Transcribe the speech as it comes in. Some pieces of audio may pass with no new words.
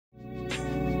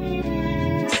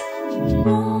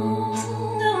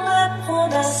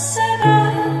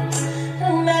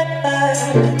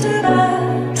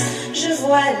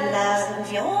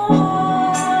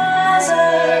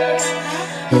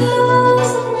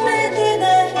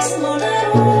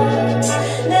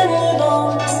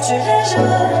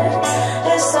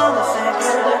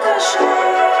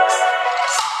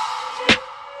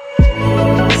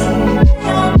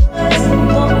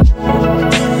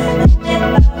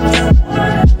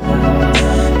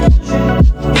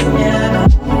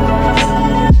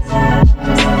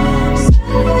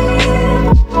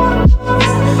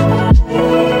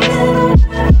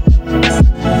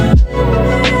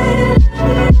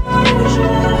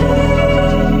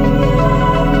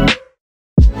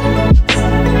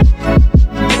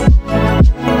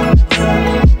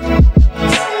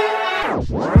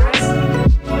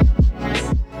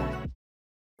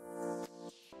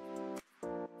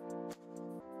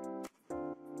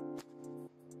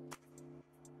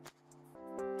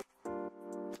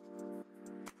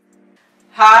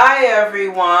Hi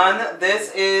everyone,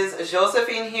 this is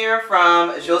Josephine here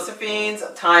from Josephine's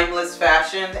Timeless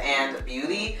Fashion and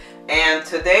Beauty, and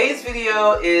today's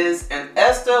video is an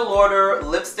Estee Lauder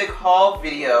lipstick haul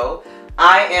video.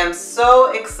 I am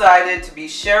so excited to be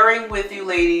sharing with you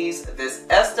ladies this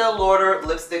Estee Lauder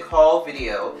lipstick haul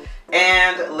video.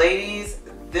 And ladies,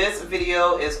 this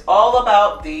video is all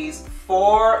about these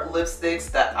 4 lipsticks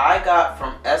that I got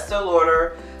from Estee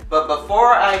Lauder. But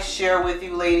before I share with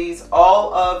you ladies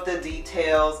all of the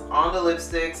details on the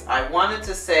lipsticks, I wanted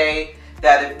to say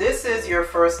that if this is your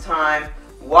first time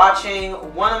watching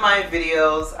one of my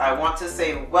videos, I want to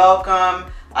say welcome.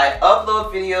 I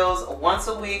upload videos once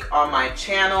a week on my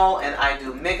channel, and I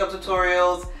do makeup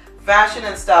tutorials, fashion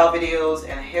and style videos,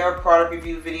 and hair product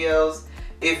review videos.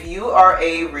 If you are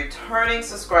a returning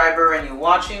subscriber and you're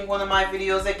watching one of my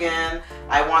videos again,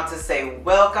 I want to say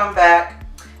welcome back.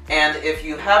 And if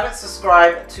you haven't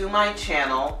subscribed to my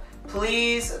channel,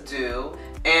 please do.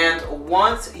 And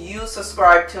once you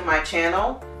subscribe to my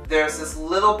channel, there's this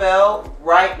little bell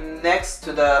right next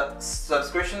to the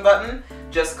subscription button.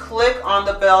 Just click on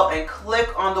the bell and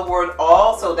click on the word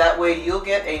all, so that way you'll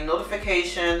get a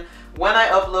notification when I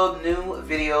upload new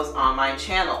videos on my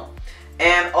channel.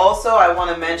 And also I want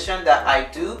to mention that I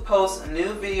do post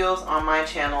new videos on my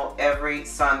channel every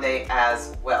Sunday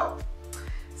as well.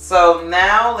 So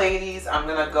now ladies, I'm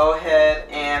going to go ahead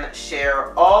and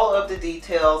share all of the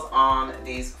details on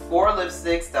these 4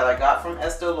 lipsticks that I got from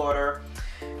Estee Lauder.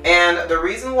 And the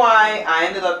reason why I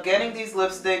ended up getting these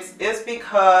lipsticks is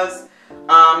because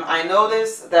I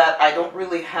noticed that I don't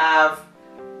really have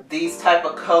these type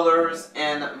of colors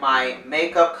in my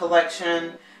makeup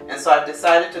collection. And so I've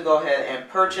decided to go ahead and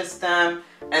purchase them.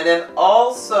 And then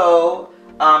also,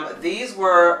 these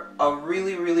were a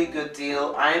really good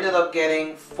deal. I ended up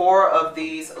getting 4 of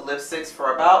these lipsticks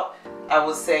for about, I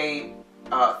would say,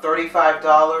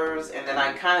 $35. And then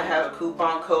I kind of had a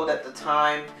coupon code at the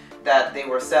time that they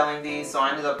were selling these. So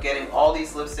I ended up getting all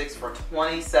these lipsticks for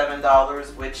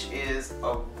 $27, which is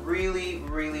a really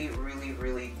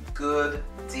good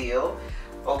deal.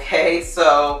 Okay,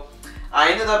 so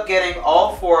I ended up getting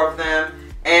all 4 of them.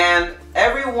 And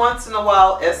every once in a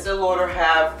while, Estee Lauder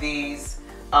have these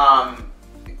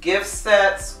gift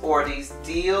sets or these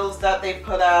deals that they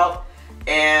put out,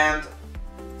 and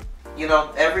you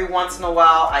know, every once in a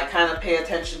while I kind of pay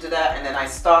attention to that, and then I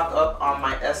stock up on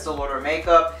my Estee Lauder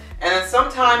makeup. And then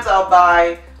sometimes I'll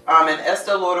buy an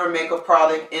Estee Lauder makeup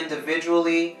product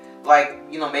individually, like,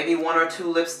 you know, maybe 1 or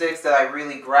 2 lipsticks that I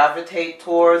really gravitate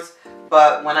towards.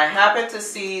 But when I happen to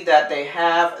see that they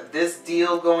have this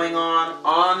deal going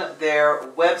on their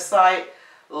website,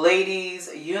 ladies,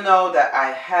 you know that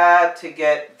I had to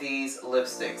get these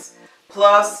lipsticks.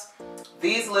 Plus,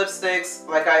 these lipsticks,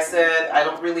 like I said, I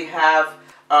don't really have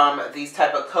these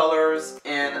type of colors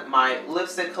in my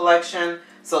lipstick collection.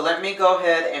 So let me go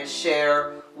ahead and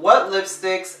share what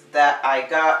lipsticks that I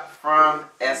got from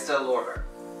Estee Lauder.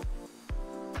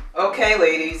 Okay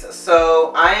ladies,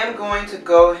 so I am going to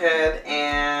go ahead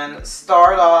and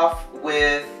start off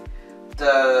with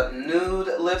the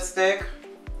nude lipstick,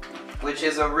 which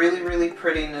is a really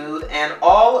pretty nude. And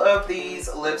all of these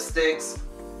lipsticks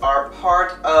are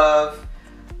part of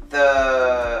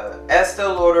the Estee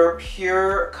Lauder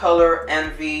Pure Color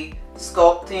Envy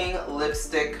Sculpting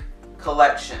Lipstick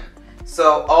Collection.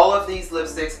 So all of these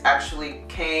lipsticks actually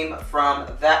came from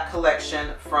that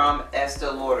collection from Estee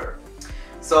Lauder.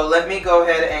 So let me go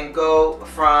ahead and go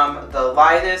from the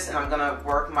lightest, and I'm going to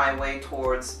work my way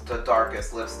towards the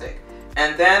darkest lipstick.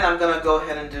 And then I'm going to go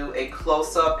ahead and do a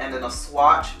close-up and then a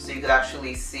swatch, so you could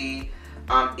actually see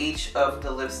each of the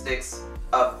lipsticks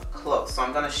up close. So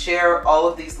I'm going to share all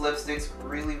of these lipsticks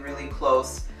really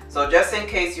close, so just in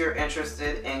case you're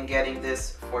interested in getting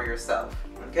this for yourself.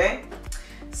 Okay?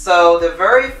 So the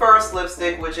very first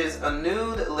lipstick, which is a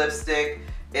nude lipstick,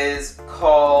 is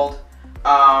called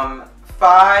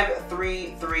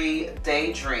 533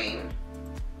 Daydream.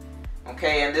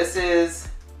 Okay, and this is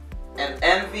an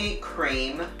Envy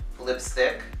Cream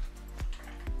lipstick.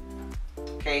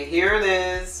 Okay, here it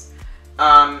is.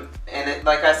 And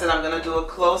like I said, I'm going to do a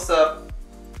close-up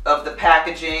of the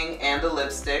packaging and the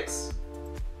lipsticks.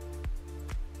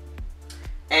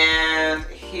 And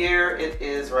here it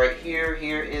is right here.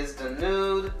 Here is the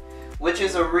nude, which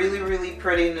is a really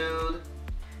pretty nude.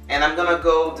 And I'm going to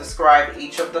go describe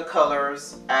each of the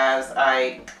colors as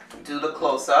I do the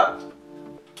close-up.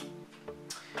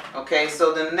 Okay,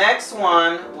 so the next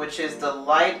one, which is the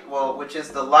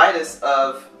lightest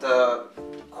of the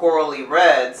corally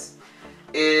reds,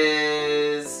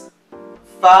 is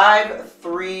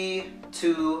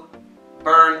 532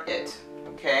 Burn It.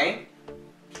 Okay.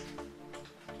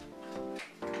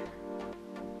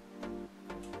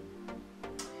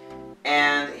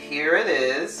 And here it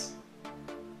is.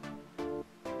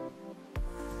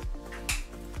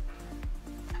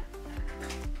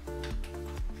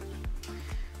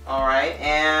 All right,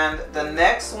 and the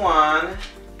next one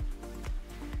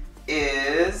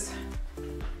is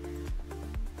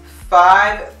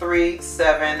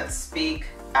 537 Speak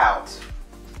Out.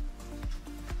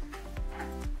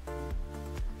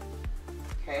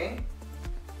 Okay.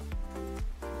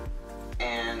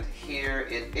 And here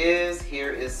it is.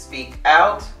 Here is Speak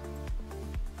Out.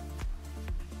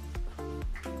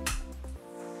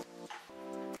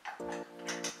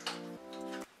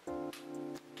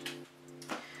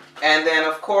 And then,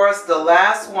 of course, the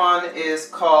last one is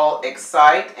called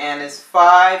Excite and is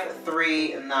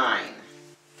 539.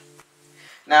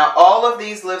 Now, all of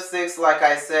these lipsticks, like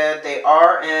I said, they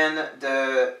are in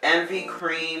the Envy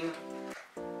Cream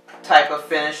type of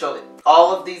finish. So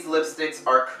all of these lipsticks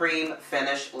are cream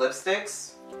finish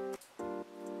lipsticks.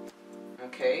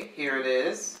 Okay, here it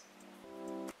is.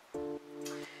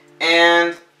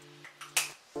 And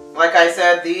like I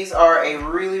said, these are a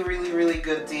really, really, really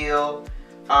good deal.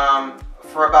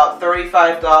 For about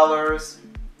 $35.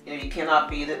 You know, you cannot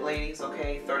beat it, ladies,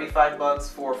 okay? 35 bucks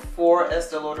for 4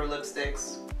 Estee Lauder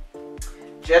lipsticks.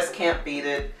 Just can't beat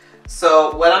it.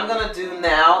 So what I'm going to do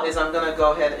now is I'm going to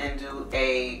go ahead and do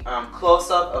a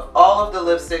close-up of all of the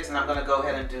lipsticks, and I'm going to go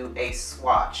ahead and do a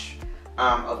swatch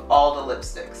of all the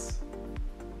lipsticks.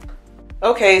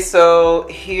 Okay, so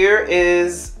here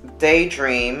is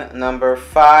Daydream number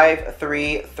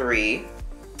 533.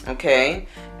 Okay,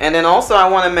 and then also I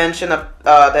want to mention the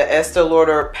Estee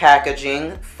Lauder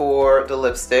packaging for the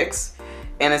lipsticks,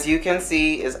 and as you can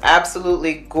see, is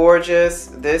absolutely gorgeous.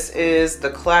 This is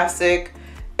the classic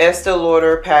Estee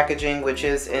Lauder packaging, which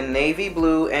is in navy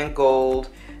blue and gold,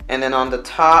 and then on the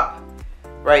top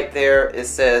right there it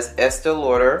says Estee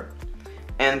Lauder,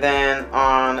 and then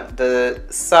on the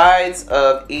sides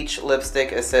of each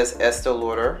lipstick it says Estee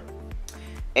Lauder.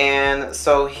 And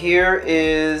so here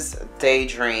is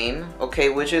Daydream, okay,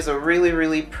 which is a really,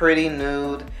 really pretty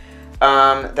nude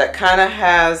that kind of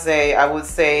has a, I would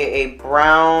say, a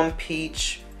brown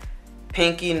peach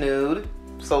pinky nude.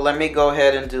 So let me go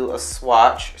ahead and do a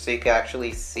swatch so you can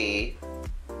actually see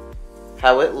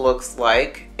how it looks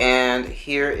like. And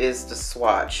here is the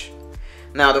swatch.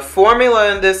 Now the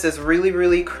formula in this is really,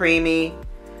 really creamy,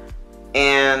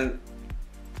 and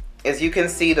as you can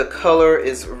see, the color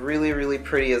is really, really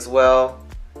pretty as well.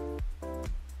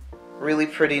 Really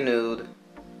pretty nude.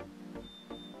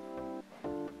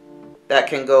 That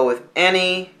can go with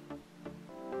any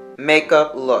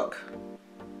makeup look.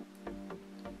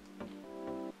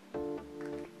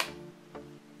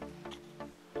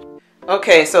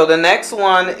 Okay, so the next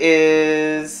one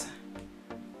is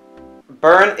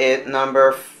Burn It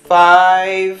number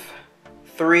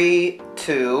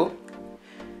 532.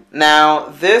 Now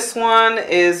this one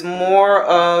is more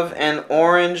of an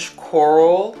orange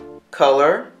coral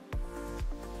color,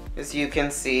 as you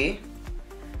can see.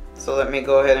 So let me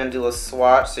go ahead and do a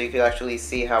swatch so you can actually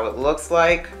see how it looks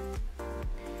like.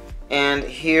 And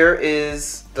here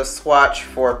is the swatch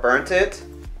for Burnt It,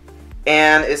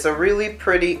 and it's a really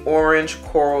pretty orange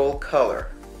coral color.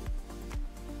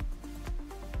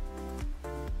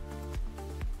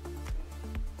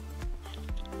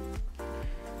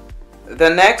 The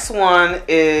next one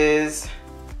is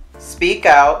Speak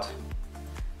Out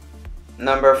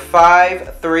number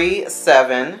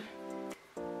 537.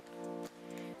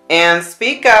 And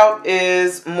Speak Out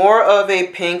is more of a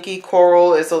pinky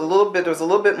coral. It's a little bit, there's a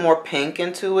little bit more pink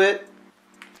into it.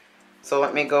 So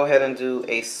let me go ahead and do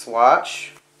a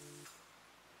swatch.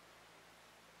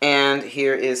 And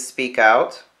here is Speak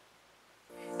Out.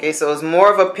 Okay, so it's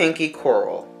more of a pinky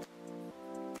coral.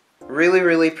 Really,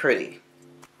 really pretty.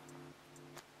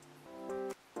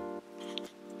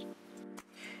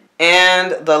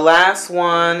 And the last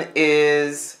one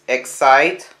is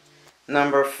Excite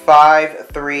number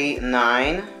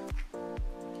 539.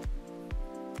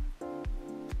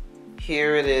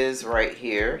 Here it is right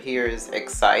here. Here is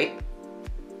Excite.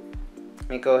 Let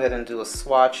me go ahead and do a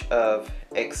swatch of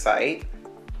Excite.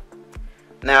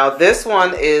 Now this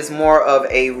one is more of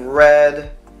a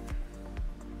red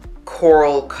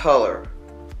coral color.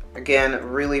 Again,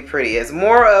 really pretty. It's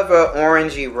more of an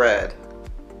orangey red.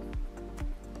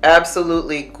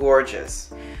 Absolutely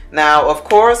gorgeous. Now, of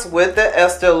course, with the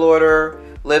Estee Lauder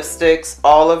lipsticks,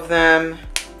 all of them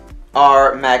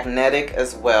are magnetic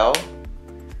as well.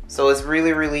 So it's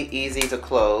really, really easy to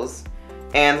close.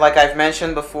 And like I've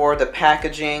mentioned before, the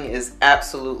packaging is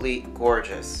absolutely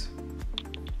gorgeous.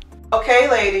 Okay,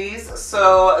 ladies,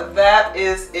 so that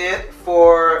is it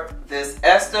for this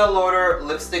Estee Lauder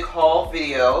lipstick haul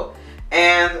video.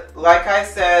 And like I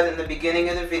said in the beginning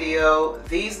of the video,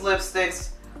 these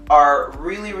lipsticks are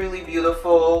really, really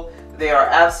beautiful. They are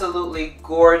absolutely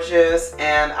gorgeous,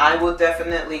 and I would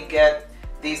definitely get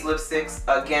these lipsticks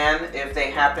again if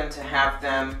they happen to have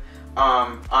them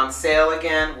on sale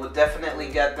again. Would definitely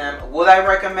get them. Would I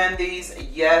recommend these?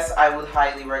 Yes, I would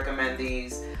highly recommend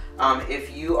these.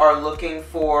 If you are looking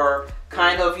for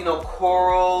kind of, you know,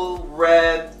 coral,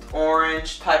 red,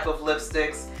 orange type of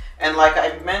lipsticks. And like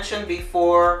I mentioned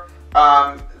before,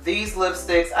 these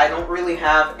lipsticks, I don't really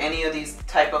have any of these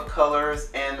type of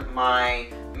colors in my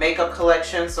makeup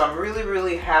collection. So I'm really,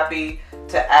 really happy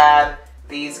to add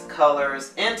these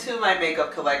colors into my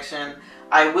makeup collection.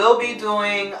 I will be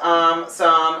doing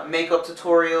some makeup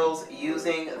tutorials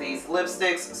using these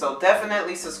lipsticks, so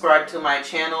definitely subscribe to my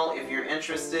channel if you're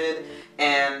interested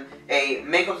in a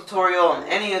makeup tutorial on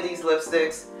any of these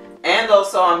lipsticks. And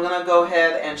also I'm going to go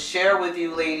ahead and share with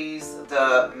you ladies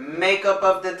the makeup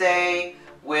of the day,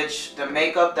 which the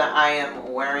makeup that I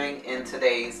am wearing in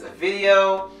today's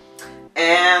video.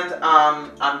 And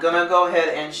I'm going to go ahead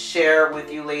and share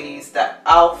with you ladies the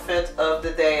outfit of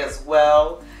the day as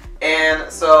well.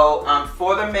 And so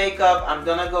for the makeup, I'm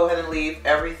going to go ahead and leave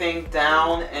everything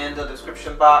down in the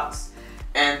description box.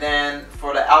 And then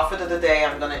for the outfit of the day,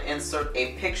 I'm going to insert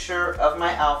a picture of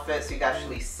my outfit so you can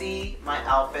actually see my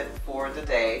outfit for the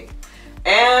day.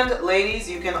 And ladies,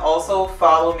 you can also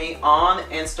follow me on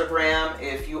Instagram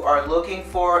if you are looking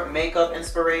for makeup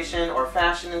inspiration or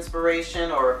fashion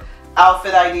inspiration or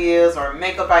outfit ideas or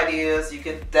makeup ideas. You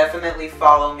can definitely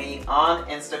follow me on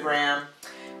Instagram.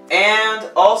 And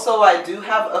also I do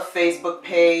have a Facebook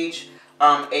page,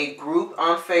 a group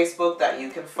on Facebook that you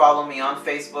can follow me on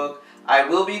Facebook. I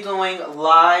will be doing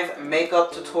live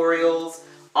makeup tutorials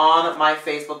on my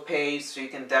Facebook page, so you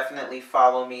can definitely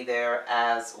follow me there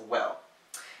as well.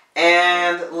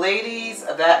 And ladies,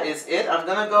 that is it. I'm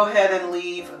going to go ahead and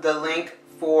leave the link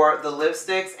for the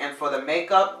lipsticks and for the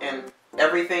makeup and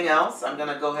everything else. I'm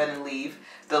going to go ahead and leave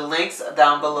the links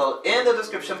down below in the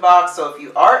description box. So if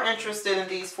you are interested in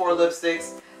these 4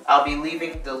 lipsticks, I'll be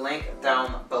leaving the link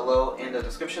down below in the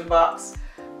description box.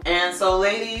 And so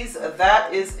ladies,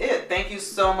 that is it. Thank you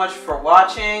so much for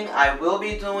watching. I will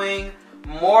be doing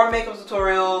more makeup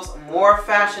tutorials, more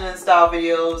fashion and style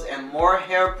videos, and more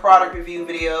hair product review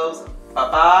videos.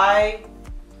 Bye-bye,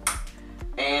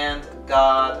 and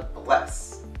God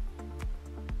bless.